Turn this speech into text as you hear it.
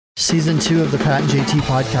Season 2 of the Pat and JT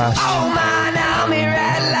podcast. Oh man, I'm here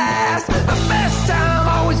at last. The best time,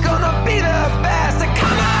 always gonna be the best.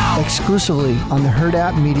 Come on! Exclusively on the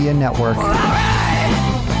Hurrdat Media Network. All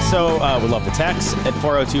right. So we love the text at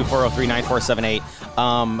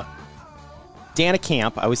 402-403-9478. Dana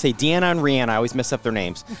Camp, I always say Deanna and Rihanna, I always mess up their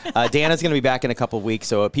names. Dana's going to be back in a couple of weeks,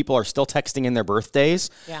 so people are still texting in their birthdays.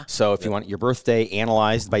 Yeah. So if you want your birthday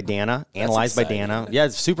analyzed by Dana, yeah,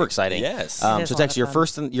 it's super exciting. Yes. So text your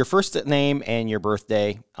first name and your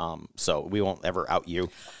birthday. So we won't ever out you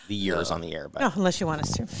the years on the air. But No, unless you want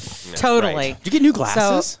us to. Totally. Right. Did you get new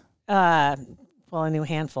glasses? So, well, a new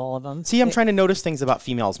handful of them. See, I'm trying to notice things about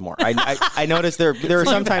females more. I noticed there are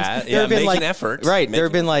sometimes there have been like effort. Right. There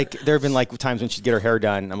have been like times when she'd get her hair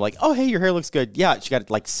done. I'm like, oh hey, your hair looks good. Yeah, she got it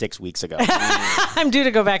like 6 weeks ago. I'm due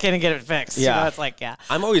to go back in and get it fixed. Yeah. You know, it's like, yeah.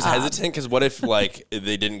 I'm always hesitant because what if like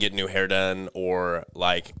they didn't get new hair done or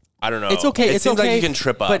like I don't know. It's okay. It seems like you can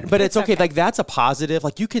trip up, but it's okay. Like that's a positive.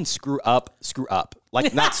 Like you can screw up.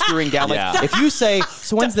 Like not screwing down. Like if you say,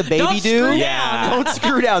 so when's the baby due? Don't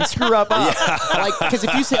screw down. Screw up. Like because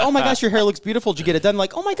if you say, oh my gosh, your hair looks beautiful, did you get it done?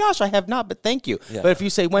 Like oh my gosh, I have not, but thank you. Yeah. But if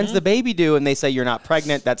you say, when's the baby due, and they say you're not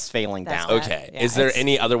pregnant, that's failing down. bad. Okay. Yeah, Is there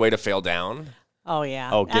any other way to fail down? Oh, yeah.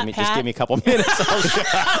 Oh, just give me a couple minutes.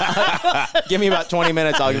 Give me about 20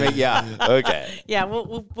 minutes. Okay. Yeah,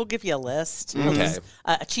 we'll give you a list. Okay.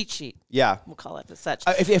 A cheat sheet. Yeah. We'll call it as such.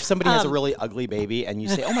 If somebody has a really ugly baby and you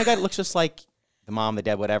say, oh my God, it looks just like the mom, the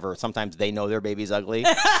dad, whatever, sometimes they know their baby's ugly.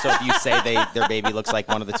 So if you say their baby looks like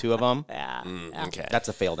one of the two of them, Okay. that's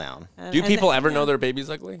a fail down. Do people ever know their baby's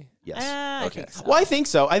ugly? Yes. I Okay. think so. Well, I think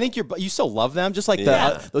so. I think you still love them, just like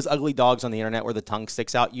those ugly dogs on the internet where the tongue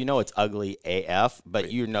sticks out. You know it's ugly AF,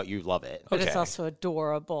 but you know you love it. But it's Okay. also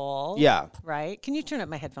adorable. Yeah. Right? Can you turn up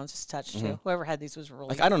my headphones just a touch, too? Whoever had these was really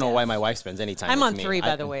Like I don't know deaf. why my wife spends any time. I'm with on me. 3,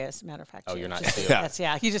 by the way, as a matter of fact. Oh, too. you're not Just- 2. Yes,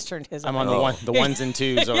 yeah. He just turned his I'm up. on the ones and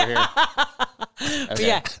twos over here. But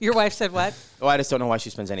yeah, your wife said what? Oh, I just don't know why she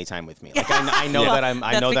spends any time with me. Like I know that I'm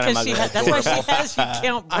That's ugly. that's why she has you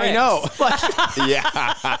count bricks. I know.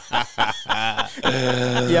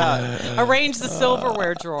 Yeah. Arrange the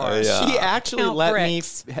silverware drawer. She actually Count let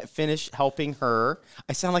bricks. me finish helping her.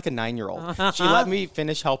 I sound like a 9-year-old. She let me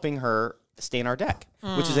finish helping her stain our deck,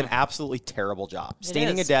 which is an absolutely terrible job.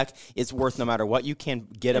 Staining a is. deck is worth no matter what you can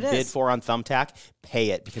get a bid for on Thumbtack. Pay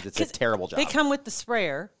it because it's a terrible job. They come with the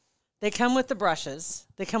sprayer. They come with the brushes.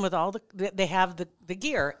 They come with all they have the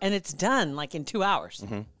gear, and it's done like in 2 hours.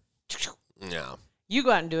 Yeah. You go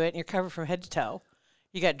out and do it, and you're covered from head to toe.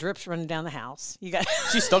 You got drips running down the house. You got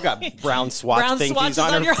She's still got brown swatch Brown thingies swatches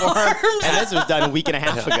on on her your forearm. arms. And this was done a week and a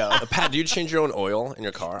half ago. Pat, do you change your own oil in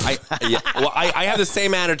your car? I have the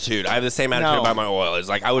same attitude. I have the same attitude about my oil. It's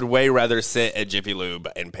like I would way rather sit at Jiffy Lube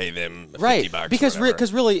and pay them $50 because or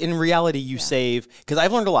whatever. really in reality you save, because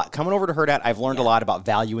I've learned a lot coming over to Hurrdat. I've learned a lot about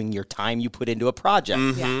valuing your time you put into a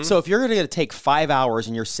project. So if you're going to take 5 hours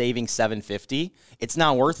and you're saving $750, it's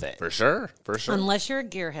not worth it. For sure. unless you're a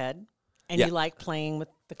gearhead and you like playing with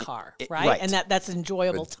the car, right? right. And that's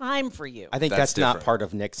enjoyable time for you. I think That's that's not different. part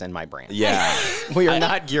of Nick's and my brand. Yeah. We are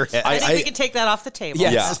not gearheads. I think we can take that off the table.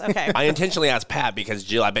 Yes. Yeah. Okay. I intentionally asked Pat because,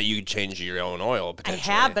 Jill, I bet you could change your own oil I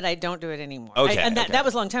potentially. have, but I don't do it anymore. Okay, And okay. that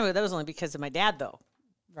was a long time ago. That was only because of my dad, though.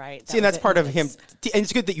 Right. See, and that's part of him. And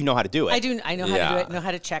it's good that you know how to do it. I do. I know how to do Yeah. it. Know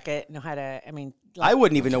how to check it. Know how to. I mean, I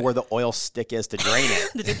wouldn't even know where the oil stick is to drain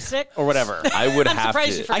it the dipstick. or whatever. I would I'm have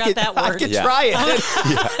surprised to. you forgot that word. I could try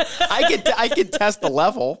it. I could test the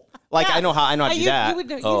level. Like I know how to do that. You would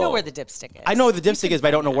know, you know where the dipstick is. I know where the dipstick is, but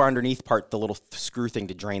I don't know where underneath part the little screw thing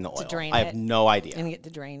to drain the oil. drain I have it. no idea. And get the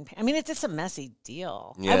drain. I mean, it's just a messy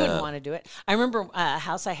deal. I Yeah. wouldn't want to do it. I remember a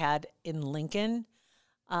house I had in Lincoln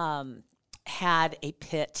had a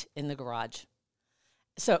pit in the garage.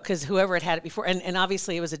 So, because whoever had it before, and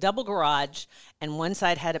obviously it was a double garage, and one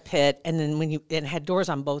side had a pit, and then it had doors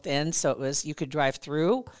on both ends, so it was you could drive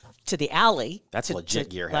through to the alley. That's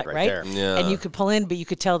legit gearhead like, right there. Yeah. And you could pull in, but you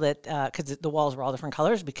could tell that because the walls were all different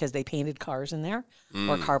colors because they painted cars in there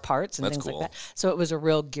or car parts and That's things cool. like that. So it was a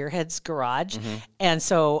real gearhead's garage, and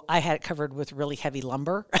so I had it covered with really heavy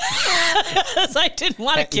lumber. So I didn't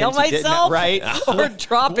want to kill You didn't, myself, right? or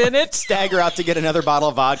drop in it. Stagger out to get another bottle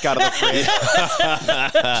of vodka out of the fridge.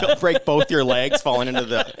 She'll break both your legs falling into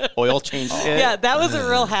the oil change pit. Yeah, that was a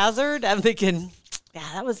real hazard. I'm thinking, Yeah,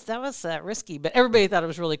 that was risky, but everybody thought it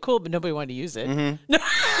was really cool, but nobody wanted to use it.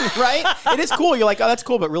 Right? It is cool. You're like, oh, that's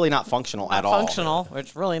cool, but really not functional at all. Functional.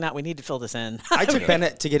 It's really not. We need to fill this in. I took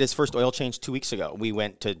Bennett to get his first oil change 2 weeks ago. We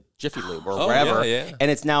went to Jiffy Lube or wherever. Yeah. And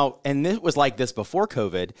it's now, and it was like this before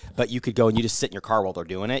COVID, but you could go and you just sit in your car while they're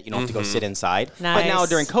doing it. You don't have to go sit inside. Nice. But now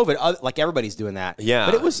during COVID, like everybody's doing that. Yeah.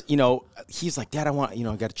 But it was, he's like, Dad, I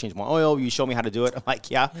got to change my oil. You show me how to do it. I'm like,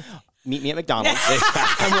 yeah. Meet me at McDonald's,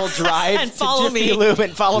 and we'll drive And to follow Jiffy me. Lube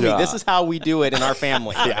and follow me. Yeah. This is how we do it in our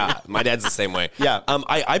family. Yeah, my dad's the same way. Yeah.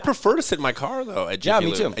 I prefer to sit in my car though at Jiffy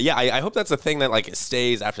me Lube. too. Yeah, I hope that's a thing that like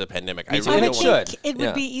stays after the pandemic. I too. really And don't it want- should. It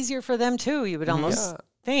would be easier for them too. You would almost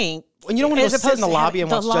think. And you don't want to As go sit opposed in the to lobby having-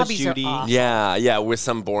 and the watch Judge lobbies are Judy. awful. Yeah, with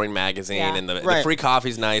some boring magazine Yeah. and the Right. free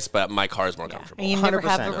coffee's nice, but my car is more comfortable. And you never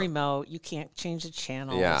have 100%. a remote. You can't change the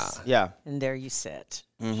channels. Yeah. And there you sit.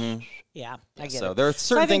 Mm-hmm. Yeah, I get So it. there are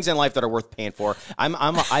certain things in life that are worth paying for. I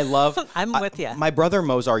love. I'm with ya. My brother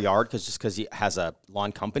mows our yard because he has a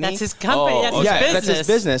lawn company. That's his company. That's his yeah, business. that's his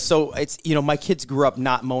business. So it's my kids grew up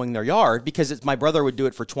not mowing their yard because my brother would do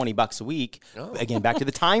it for $20 a week. Again, back to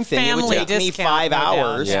the time thing. It would Family take me discount, 5 no doubt.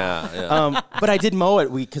 hours. Yeah. But I did mow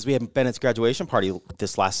it because we had Bennett's graduation party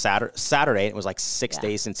this last Saturday. And it was like 6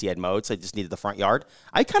 days since he had mowed, so I just needed the front yard.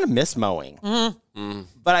 I kind of miss mowing.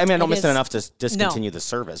 But I mean, I don't miss it is- enough to discontinue the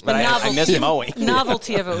service. But The I miss mowing.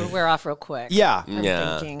 Novelty of it would wear off real quick. Yeah.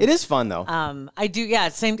 I'm thinking. It is fun though. I do. Yeah,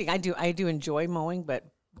 same thing. I do enjoy mowing, but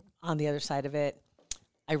on the other side of it,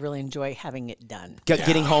 I really enjoy having it done.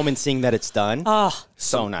 Getting home and seeing that it's done. Oh,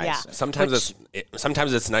 So nice. yeah.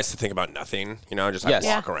 Sometimes it's nice to think about nothing, just like Yes.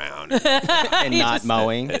 walk around. And not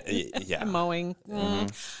mowing. Yeah. mowing.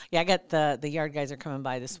 Yeah, I got the yard guys are coming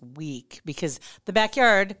by this week because the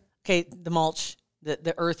backyard. Okay, the mulch.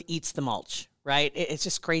 The earth eats the mulch. Right? It's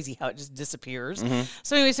just crazy how it just disappears.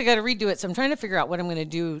 So anyways, I got to redo it. So I'm trying to figure out what I'm going to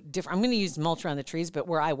do different. I'm going to use mulch around the trees, but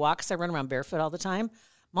where I walk, because I run around barefoot all the time,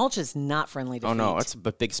 mulch is not friendly to feet. Oh no, it's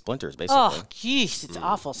big splinters basically. Oh, geez, it's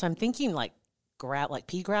awful. So I'm thinking like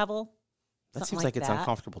pea gravel. That something seems like it's that.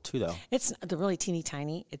 uncomfortable too, though. They're really teeny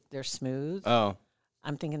tiny. They're smooth. Oh,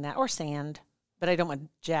 I'm thinking that or sand, but I don't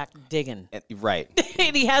want Jack digging. right.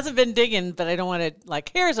 And he hasn't been digging, but I don't want to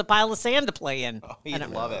here's a pile of sand to play in. Oh, He'd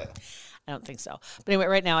love it. I don't think so. But anyway,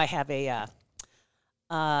 right now I have a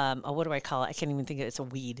what do I call it? I can't even think of it. It's a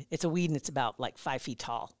weed. It's a weed and it's about like 5 feet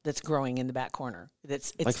tall that's growing in the back corner.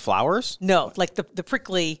 It's Like flowers? no, like the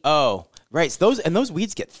prickly. Oh, right. So those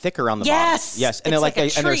weeds get thicker on the Yes! bottom. Yes, and It's they're like a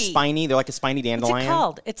and they're tree. spiny. They're like a spiny What's dandelion. it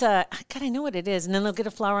called? It's a God. I know what it is. And then they'll get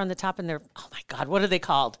a flower on the top, and they're oh my God, what are they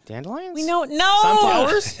called? Dandelions? We know no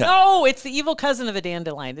Sunflowers? No, it's the evil cousin of a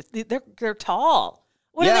dandelion. They're tall.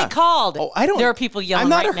 What are Yeah. they called? Oh, I don't. There are people yelling I'm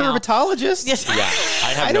not right a now. herpetologist. Yes.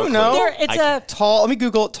 I don't know. It's a Tall. Let me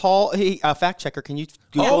Google it. Tall. Hey, fact checker. Can you?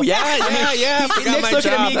 Google? Oh yeah. I forgot Nick's my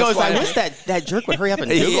looking job. at me. He That's goes, "I why- wish that jerk would hurry up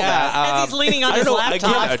and Google that." as he's leaning on I his don't know.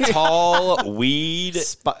 laptop. Again, a tall weed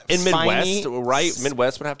in Midwest, spiny- right?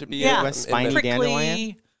 Midwest would have to be Yeah. it. Midwest spiny And then-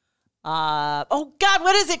 dandelion. Oh God,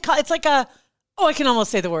 what is it called? It's like a. Oh, I can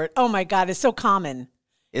almost say the word. Oh my God, it's so common.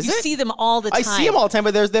 Is you it? see them all the time. I see them all the time,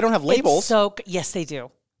 but they don't have labels. Yes, they do.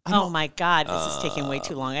 Oh my God, this is taking way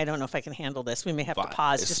too long. I don't know if I can handle this. We may have to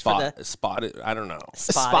pause just for the spotted. I don't know.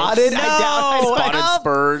 Spotted? No, I doubt- Spotted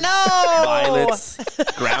spurs, no. violets,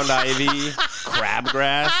 ground ivy,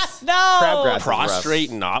 crabgrass, No, Crabgrass. prostrate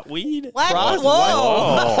knotweed. What?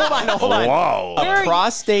 Whoa. Hold on. Whoa. A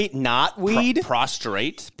prostate knotweed.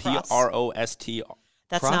 Prostrate. Prost.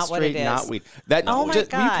 That's not what it Prostrate is. knotweed. That. Oh my Will you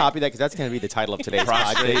God. copy that because that's going to be the title of today's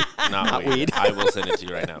Prostrate podcast. knotweed. I will send it to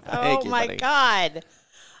you right now. Thank Oh you, my buddy. God.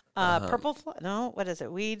 Purple. No, what is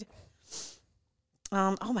it? Weed.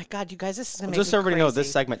 Oh my God, you guys, this is gonna make Just me so everybody knows, this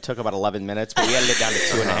crazy. segment took about 11 minutes, but we edited it down to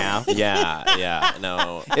 2.5. Yeah,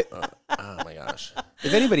 no. Oh my gosh.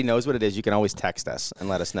 If anybody knows what it is, you can always text us and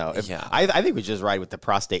let us know. Yeah. I think we just ride with the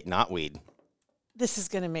prostate knotweed. This is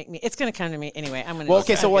gonna make me. It's gonna come to me anyway. I'm gonna. Well,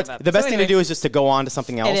 okay, just so give what's up. the best thing to anyway, do is just to go on to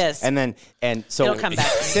something else. is. And so It'll come back.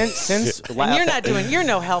 Since And you're not doing. You're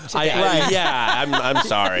no help today. Yeah, I'm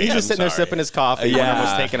sorry. He's just sitting there sipping his coffee. Yeah. When it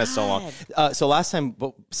was taking us so long. So last time,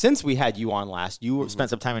 since we had you on last, you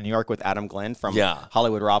spent some time in New York with Adam Glyn from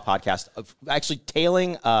Hollywood Raw podcast, of actually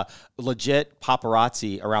tailing legit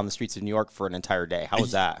paparazzi around the streets of New York for an entire day. How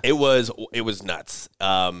was that? It was nuts.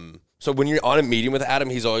 So when you're on a meeting with Adam,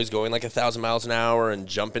 he's always going like 1,000 miles an hour and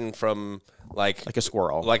jumping from like Like a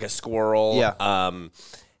squirrel. Yeah.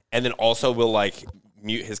 And then also will like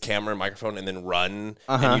mute his camera and microphone and then run,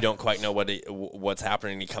 and you don't quite know what's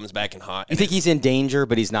happening. And he comes back in hot. You think he's in danger,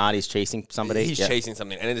 but he's not. He's chasing somebody. He's chasing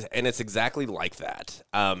something, and it's exactly like that.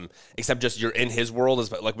 Except just you're in his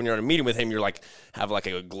world. Like when you're in a meeting with him, you're like have like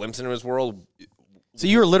a glimpse into his world. So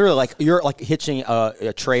you're literally you're hitching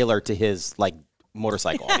a trailer to his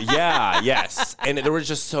motorcycle. Yes. And there was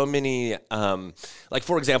just so many,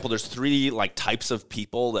 for example, there's 3 types of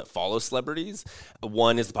people that follow celebrities.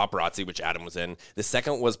 One is the paparazzi, which Adam was in. The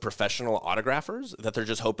second was professional autographers that they're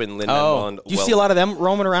just hoping Lin-Manuel. Do you see a lot of them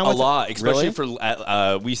roaming around? A lot, especially for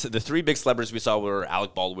the 3 big celebrities we saw were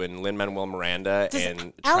Alec Baldwin, Lin-Manuel Miranda,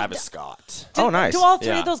 and Travis Scott. Nice. Do all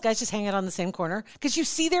 3 of those guys just hang out on the same corner? Because you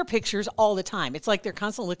see their pictures all the time. It's like they're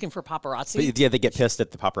constantly looking for paparazzi. But, they get pissed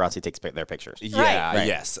that the paparazzi takes their pictures. Yeah, Right.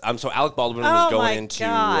 Yes. So Alec Baldwin was going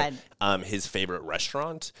into his favorite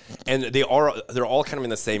restaurant, and they're all kind of in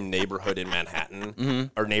the same neighborhood in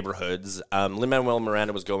Manhattan or neighborhoods. Lin-Manuel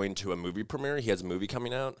Miranda was going to a movie premiere. He has a movie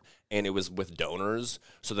coming out, and it was with donors,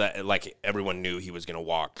 so that everyone knew he was going to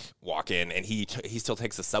walk in, and he still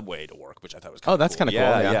takes the subway to work, which I thought was kind of that's cool. kind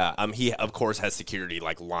of cool. Yeah. He of course has security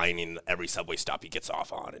lining every subway stop he gets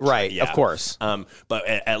off on. Right. Of course. But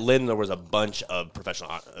at Lynn there was a bunch of professional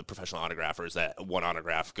autographers that one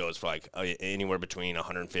autograph goes for anywhere between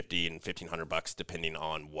 $150 and $1,500 depending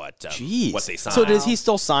on what they sign. So does he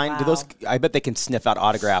still sign? Do those? I bet they can sniff out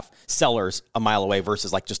autograph sellers a mile away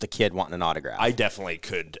versus just a kid wanting an autograph. I definitely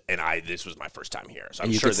could, and this was my first time here, so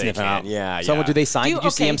I'm you sure could they sniff can. out. Yeah. So do they sign? Did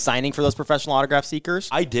you see him signing for those professional autograph seekers?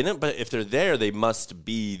 I didn't, but if they're there, they must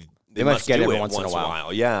be. They must get do it it once in a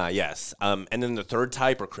while. Yeah. Yes. And then the third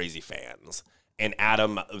type are crazy fans, and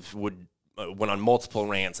Adam went on multiple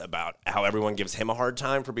rants about how everyone gives him a hard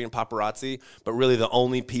time for being paparazzi, but really the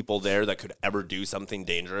only people there that could ever do something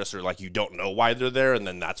dangerous or you don't know why they're there, and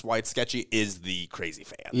then that's why it's sketchy, is the crazy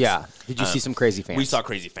fans. Yeah. Did you see some crazy fans? We saw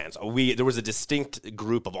crazy fans. There was a distinct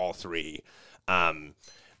group of all 3.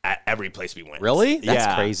 At every place we went. Really?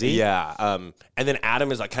 That's crazy. Yeah. And then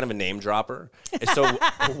Adam is kind of a name dropper. And so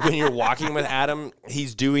when you're walking with Adam,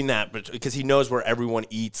 he's doing that because he knows where everyone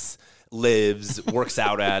eats, lives, works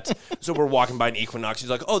out at. So we're walking by an Equinox. He's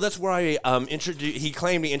like, "Oh, that's where I introduced." He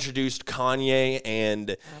claimed he introduced Kanye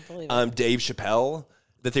and Dave Chappelle,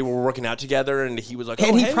 that they were working out together, and he was like,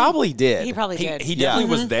 and he probably did. He probably did. He definitely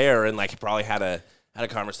was there, and probably had a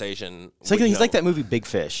conversation. It's he's like that movie Big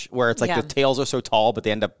Fish, where it's the tails are so tall, but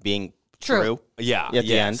they end up being true. Yeah. At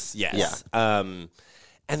the end. Yes. Yeah.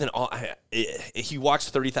 And then he walks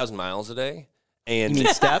 30,000 miles a day. And you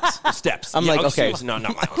mean steps? Steps. I'm okay. No,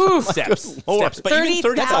 not miles. Steps. Steps. But even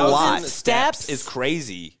 30,000 steps is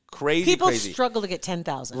crazy. People struggle to get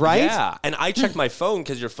 10,000. Right? Yeah. And I checked my phone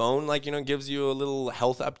because your phone, gives you a little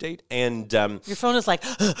health update. And your phone is like,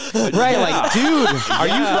 right? Dude,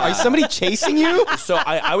 are somebody chasing you? So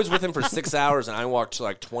I was with him for 6 hours, and I walked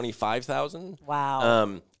 25,000.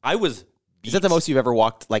 Wow. I was. Is that the most you've ever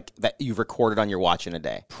walked, that you've recorded on your watch in a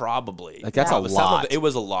day? Probably. That's a lot. It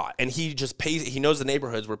was a lot. And he just he knows the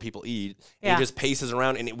neighborhoods where people eat. And he just paces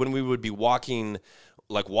around. And when we would be walking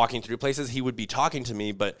through places, he would be talking to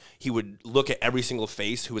me, but he would look at every single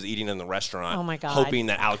face who was eating in the restaurant. Oh my God. Hoping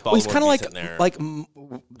that Alec Baldwin would be sitting there.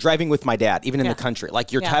 Driving with my dad, even in the country.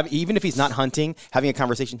 Even if he's not hunting, having a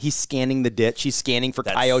conversation, he's scanning the ditch. He's scanning for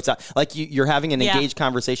coyotes. You're having an engaged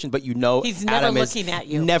conversation, but he's never Adam looking at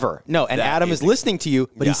you. Never. No, and Adam is listening to you,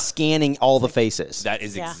 but he's scanning all the faces. That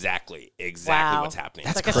is exactly what's happening.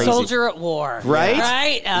 That's like crazy. A soldier at war. Right?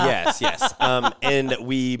 Right? Yes. And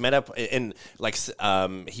we met up, and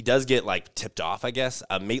he does get tipped off, I guess.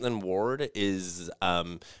 Maitland Ward is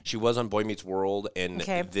she was on Boy Meets World, and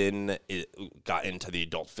then got into the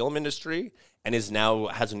adult film industry, and has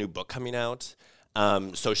a new book coming out.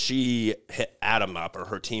 So she hit Adam up, or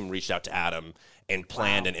her team reached out to Adam and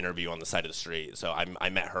planned an interview on the side of the street. So I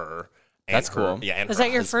met her. That's cool. Yeah. And was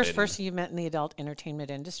that your first person you met in the adult entertainment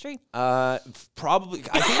industry? Probably.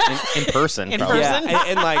 I think in person. In probably. person?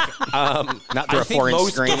 Yeah, not through a foreign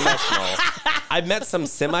screen. I've met some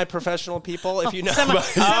semi-professional people, if you know.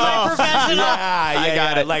 Semi-professional? I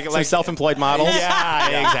got it. Some self-employed models.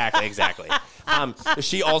 Yeah, exactly.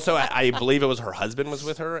 She also, I believe it was her husband was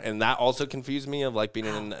with her, and that also confused me of being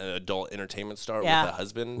an adult entertainment star with a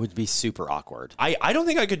husband. Would be super awkward. I don't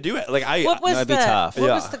think I could do it. That'd be tough. What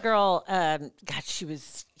was the girl? God, she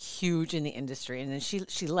was huge in the industry, and then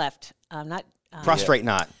she left. Prostrate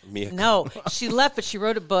Knot. No, she left, but she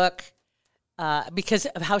wrote a book. Because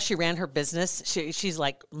of how she ran her business, she's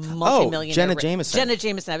multi-millionaire. Jenna Jameson. Jenna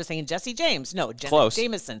Jameson. I was thinking Jesse James. No, Jenna Close.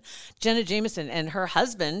 Jameson. Jenna Jameson, and her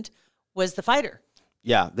husband was the fighter.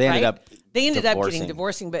 Yeah, they ended up. They ended up getting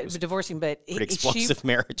divorcing, but pretty explosive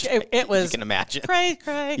marriage. It was. You can imagine. Cray.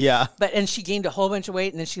 Yeah. And she gained a whole bunch of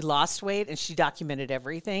weight, and then she lost weight, and she documented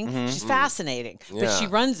everything. Mm-hmm. She's fascinating, but she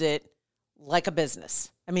runs it like a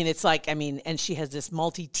business. I mean, and she has this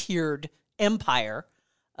multi-tiered empire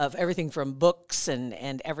of everything from books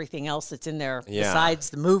and everything else that's in there besides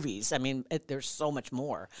the movies. I mean, there's so much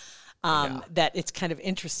more that it's kind of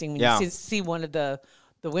interesting when you see one of the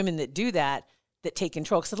women that do that take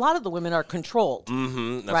control. Because a lot of the women are controlled,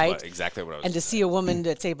 That's exactly what I was And to see a woman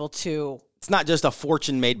that's able to... It's not just a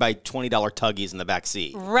fortune made by $20 tuggies in the back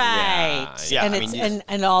seat. Right. Yeah. And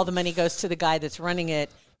and all the money goes to the guy that's running it,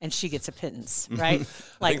 and she gets a pittance, right?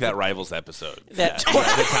 I think that rivals the episode. The title.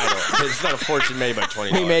 It's not a fortune made by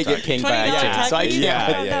 $20. We may get pinged back. So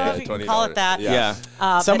 $20. Call it that. Yeah.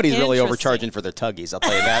 Somebody's really overcharging for their tuggies. I'll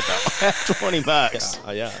tell you that, though. $20.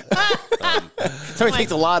 Somebody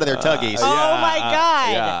takes a lot of their tuggies. Oh, my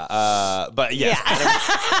God. Yeah. But yes,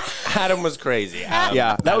 Adam was crazy.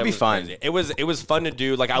 That would be fun. Crazy. It was fun to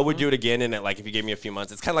do. Like, I would do it again, and if you gave me a few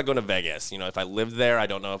months, it's kind of like going to Vegas. If I lived there, I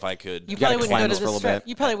don't know if I could. You probably wouldn't go to the Strip.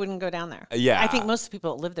 You probably wouldn't go down there. Yeah. I think most of the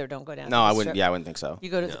people that live there don't go down No, to the I wouldn't. Strip. Yeah, I wouldn't think so. You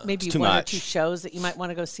go to maybe one or two shows that you might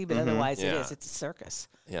want to go see, but otherwise it's a circus.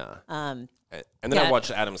 Yeah. And then I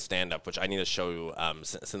watched Adam's stand-up, which I need to show,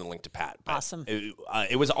 send the link to Pat. But awesome.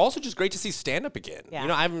 It was also just great to see stand-up again.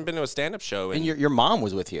 Yeah. I haven't been to a stand-up show. And your mom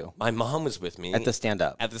was with you. My mom was with me. At the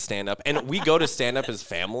stand-up. And we go to stand-up as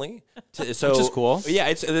family. Which is cool. Yeah,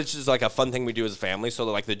 it's just like a fun thing we do as a family. So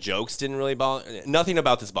like the jokes didn't really bother. Nothing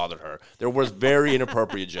about this bothered her. There was very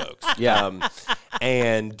inappropriate jokes. Yeah.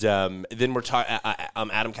 And then we're talking.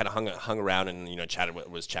 Adam kind of hung around and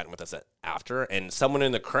was chatting with us after. And someone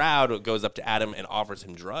in the crowd goes up to Adam and offers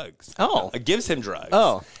him drugs. Gives him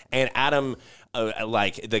drugs. And Adam,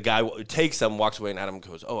 the guy takes them, walks away, and Adam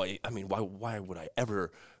goes, I mean, why would I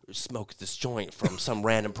ever smoke this joint from some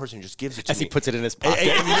random person who just gives it to me? As he puts it in his pocket.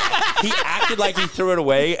 He acted like he threw it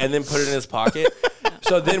away and then put it in his pocket.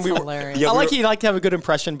 So then we were. Hilarious. I like you like to have a good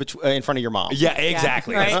impression in front of your mom. Yeah,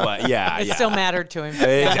 exactly. Right? That's what. Yeah, it still mattered to him.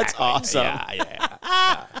 Exactly. That's awesome.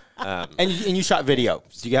 Yeah. And you shot video.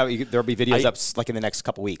 So there'll be videos up like in the next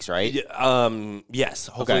couple weeks, right? Yes.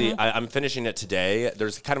 Hopefully, I'm finishing it today.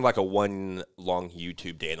 There's kind of like a one long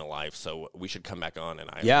YouTube day in the life, so we should come back on and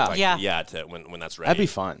when that's ready. That'd be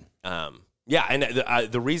fun. Yeah,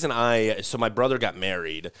 and the reason so my brother got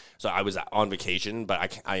married, so I was on vacation,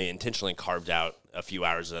 but I intentionally carved out a few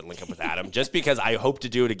hours to link up with Adam, just because I hope to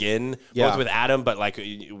do it again, both with Adam, but like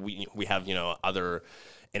we have other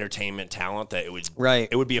entertainment talent that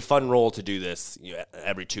it would be a fun role to do this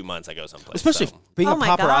every 2 months. I go someplace, especially being a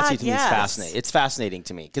paparazzi to me is yes. fascinating. It's fascinating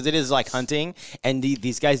to me because it is like hunting, and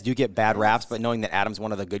these guys do get bad raps, but knowing that Adam's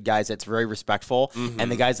one of the good guys that's very respectful,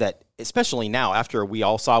 and the guys that, especially now after we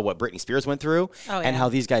all saw what Britney Spears went through, and how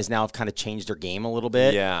these guys now have kind of changed their game a little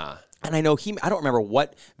bit. Yeah. And I know I don't remember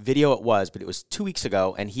what video it was, but it was 2 weeks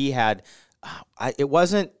ago, and he had, it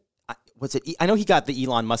wasn't, I know he got the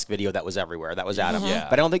Elon Musk video that was everywhere. That was Adam. Yeah.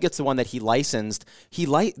 But I don't think it's the one that he licensed.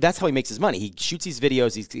 That's how he makes his money. He shoots these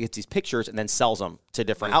videos, he gets these pictures, and then sells them to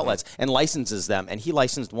different outlets and licenses them. And he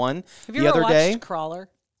licensed one the other day. Have you ever watched Crawler?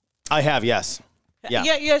 I have, yes.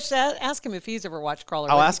 Yeah. You should ask him if he's ever watched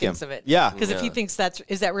Crawler. I'll ask him. Of it. Yeah. Because if he thinks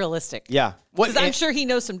is that realistic? Yeah. Because I'm sure he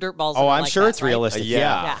knows some dirtballs. Oh, I'm sure that, it's right? realistic.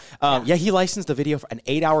 Yeah. He licensed the video for an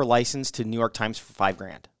 8-hour license to New York Times for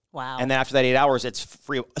 $5,000. Wow. And then after that 8 hours, it's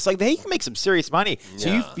free. It's like, hey, you can make some serious money.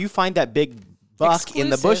 So you find that big buck in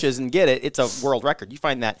the bushes and get it. It's a world record. You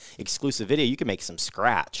find that exclusive video, you can make some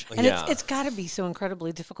scratch. And it's got to be so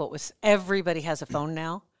incredibly difficult. Everybody has a phone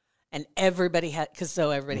now, and everybody has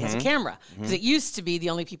a camera. Because it used to be the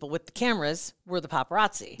only people with the cameras were the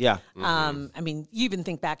paparazzi. Yeah. I mean, you even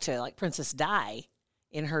think back to like Princess Di.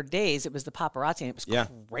 In her days, it was the paparazzi, and it was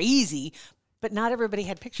crazy. But not everybody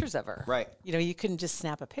had pictures of her. Right. You couldn't just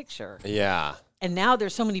snap a picture. Yeah. And now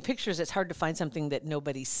there's so many pictures, it's hard to find something that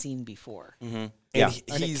nobody's seen before. And Or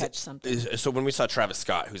to catch something. So when we saw Travis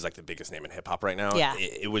Scott, who's like the biggest name in hip hop right now,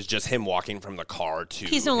 it was just him walking from the car to.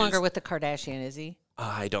 He's no longer with the Kardashian, is he?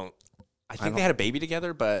 I think they had a baby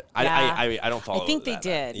together, but I don't follow. I think they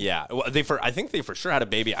did. Yeah. Well, I think they for sure had a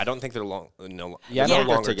baby. I don't think they're no longer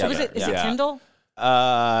together. So is it Kendall?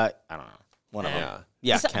 I don't know. One of them.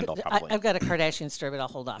 Yeah, Kendall probably. I've got a Kardashian story, but I'll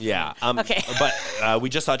hold off. Yeah. Okay. But we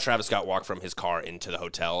just saw Travis Scott walk from his car into the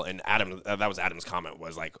hotel, and Adam, that was Adam's comment,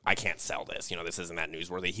 was like, I can't sell this. This isn't that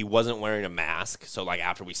newsworthy. He wasn't wearing a mask. So, like,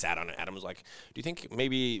 after we sat on it, Adam was like, do you think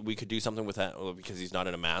maybe we could do something with that? Well, because he's not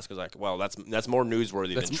in a mask. I was like, well, that's more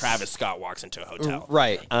newsworthy than Travis Scott walks into a hotel.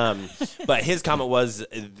 Right. But his comment was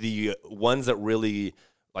the ones that really,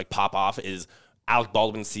 like, pop off is Alec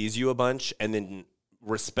Baldwin sees you a bunch and then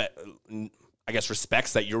respects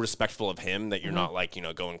that you're respectful of him, that you're not like,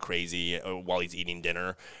 going crazy while he's eating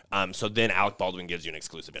dinner. So then Alec Baldwin gives you an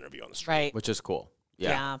exclusive interview on the street. Right. Which is cool.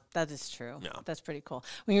 Yeah, that is true. Yeah. That's pretty cool.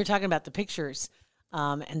 When you're talking about the pictures,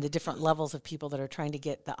 and the different levels of people that are trying to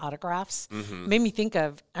get the autographs. Made me think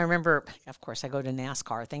of, I remember, of course, I go to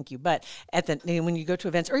NASCAR, thank you, but when you go to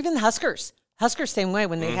events, or even the Huskers, same way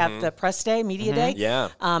when they have the press day, media day. Yeah.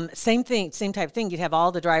 Same thing, same type of thing. You'd have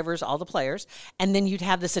all the drivers, all the players, and then you'd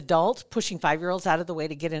have this adult pushing 5-year-olds out of the way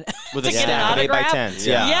to get an with to a get an stack of 8x10s. autograph.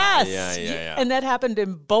 Yeah. Yes. Yeah. And that happened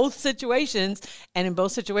in both situations. And in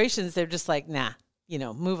both situations, they're just like, nah,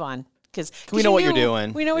 move on. Because we know what you're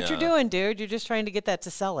doing. We know what you're doing, dude. You're just trying to get that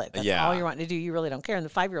to sell it. That's Yeah. all you're wanting to do. You really don't care. And the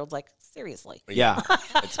 5-year-old's like, seriously. Yeah.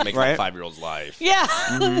 It's making Right. a 5-year-old's life. Yeah.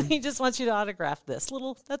 He just wants you to autograph this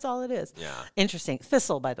little. That's all it is. Yeah. Interesting.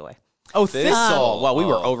 Thistle, by the way. Oh, thistle. Well, we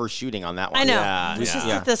were overshooting on that one. I know. Yeah, It's just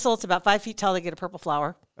yeah. a thistle. It's about 5 feet tall. They get a purple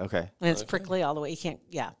flower. Okay. And it's prickly all the way. You can't,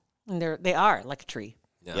 And they are like a tree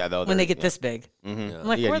Yeah, though. when they get this big. Mm-hmm. I'm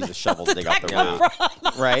like, You where gotta the use a shovel to dig hell out did the that root.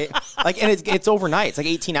 come from? Right? Like, and it's overnight. It's like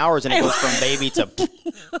 18 hours, and it goes from baby to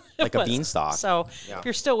like a was. beanstalk. So if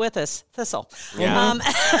you're still with us, thistle. Yeah.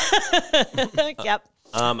 Yep.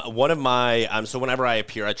 One of my so whenever I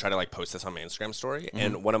appear, I try to like post this on my Instagram story. Mm-hmm.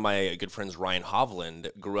 And one of my good friends, Ryan Hovland,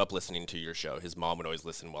 grew up listening to your show. His mom would always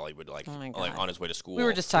listen while he would like on his way to school. We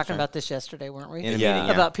were just talking about this yesterday, weren't we? In a meeting,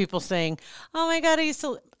 yeah. About people saying, "Oh my God, I used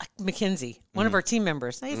to." Mackenzie, one of our team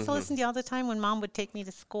members, I used to listen to you all the time when Mom would take me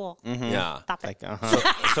to school. Yeah. Stop it.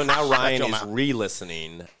 Like, So now Ryan is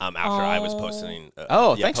re-listening after I was posting.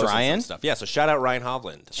 Thanks, posting Ryan. some stuff. Yeah, so shout out Ryan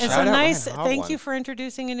Hovland. And Shout so out nice. Ryan Thank Hovland. you for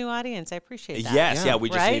introducing a new audience. I appreciate that. Yes, we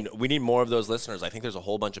just Right? we need more of those listeners. I think there's a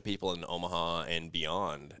whole bunch of people in Omaha and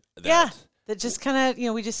beyond. That, That just kind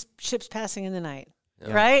of, we just ships passing in the night.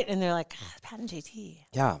 Right? And they're like, Pat and JT.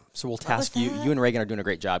 yeah. So we'll task you. that? You and Reagan are doing a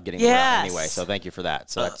great job getting them around anyway. So thank you for that.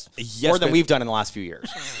 So that's more than but- we've done in the last few years.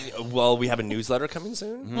 Well, we have a newsletter coming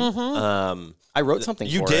soon. I wrote something.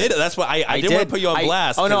 You for did? It. That's what I didn't want to put you on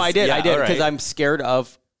blast. Oh no, I did. Yeah, I did all because right. I'm scared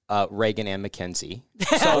of Reagan and Mackenzie.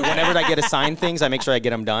 So whenever I get assigned things, I make sure I get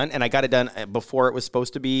them done, and I got it done before it was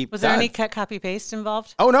supposed to be. Was there done. any cut, copy, paste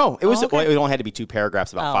involved? Oh no, it was. okay. Well, it only had to be 2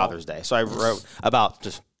 paragraphs about Father's Day. So I wrote about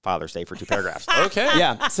just Father's Day for 2 paragraphs. Okay.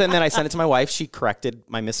 Yeah. So and then I sent it to my wife. She corrected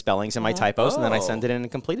my misspellings and my typos, and then I sent it in and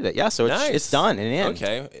completed it. Yeah. So it's done and in.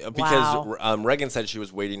 Okay. Because Reagan said she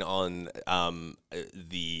was waiting on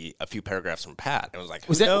a few paragraphs from Pat. I was like,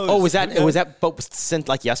 Was that? Oh, was that boat sent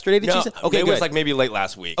like yesterday? Did No, you say? Okay, it good. was like maybe late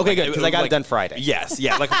last week. Okay, Like, good, 'cause I got it done Friday. Yes,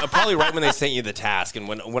 yeah, like probably right when they sent you the task, and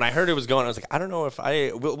when I heard it was going, I was like, I don't know if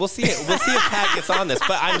we'll see it. We'll see if Pat gets on this.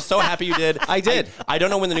 But I'm so happy you did. I did. I don't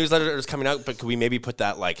know when the newsletter is coming out, but could we maybe put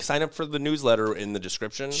that sign up for the newsletter in the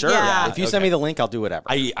description? Sure. Yeah. If you send me the link, I'll do whatever.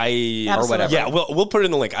 Or whatever. Yeah, we'll put it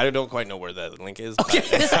in the link. I don't quite know where the link is. Okay.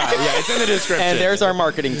 Yeah, it's in the description. And there's our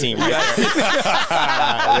marketing team.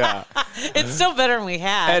 Yeah. It's still better than we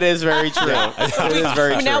had. It is very true. It is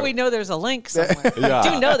very true. Now we know there's a link somewhere. We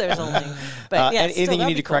do know there's a link. But yeah, and anything you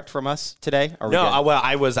need to correct from us today? Are we No,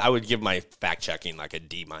 good? I would give my fact checking like a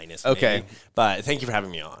D-. Okay. Maybe. But thank you for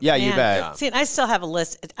having me on. Yeah, you Man. bet. See, and I still have a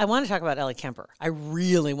list. I want to talk about Ellie Kemper. I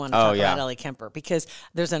really want to talk about Ellie Kemper because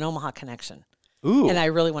there's an Omaha connection. Ooh. And I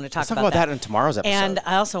really want to talk Let's talk about that in tomorrow's episode. And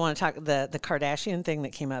I also want to talk the Kardashian thing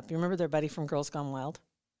that came up. You remember their buddy from Girls Gone Wild?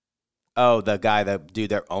 Oh, the dude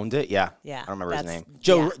that owned it? Yeah. Yeah, I don't remember his that's- name.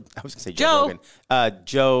 Joe. yeah. I was going to say Joe. Joe Rogan.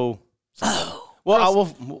 Joe. Well, I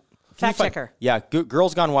will. Fact checker. Yeah.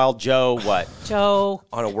 Girls Gone Wild. Joe what? Joe.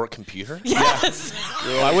 On a work computer? Yes.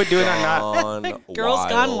 I would do it or not. Girls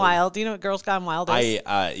Gone Wild. Do you know what Girls Gone Wild is?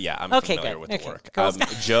 I'm Okay, familiar good. with Okay. the work. Girls-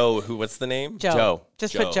 Joe, what's the name? Joe.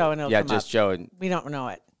 Just Joe. put Joe and it'll Yeah, come just up. Joe. And We don't know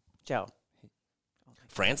it. Joe.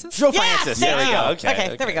 Francis? Joe Yes, Francis. there There we you go. go. Okay,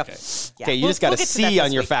 Okay, there we go. okay. Yeah, Okay, you we'll- just got we'll a get to that C this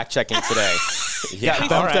on your week. fact checking today. Yeah,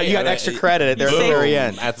 All right, you got extra credit there at the very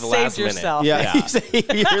end. At the Saved last yourself. minute. Yeah, you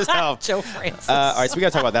saved yourself. Joe Francis. All right, so we got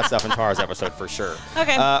to talk about that stuff in tomorrow's episode for sure.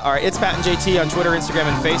 Okay. All right, it's Pat and JT on Twitter, Instagram,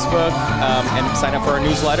 and Facebook. And sign up for our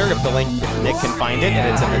newsletter if the link, if Nick can find it,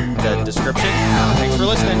 and it's in the description. Thanks for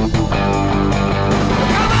listening.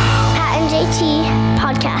 Pat and JT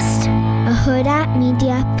Podcast, a Hurrdat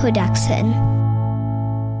Media Production.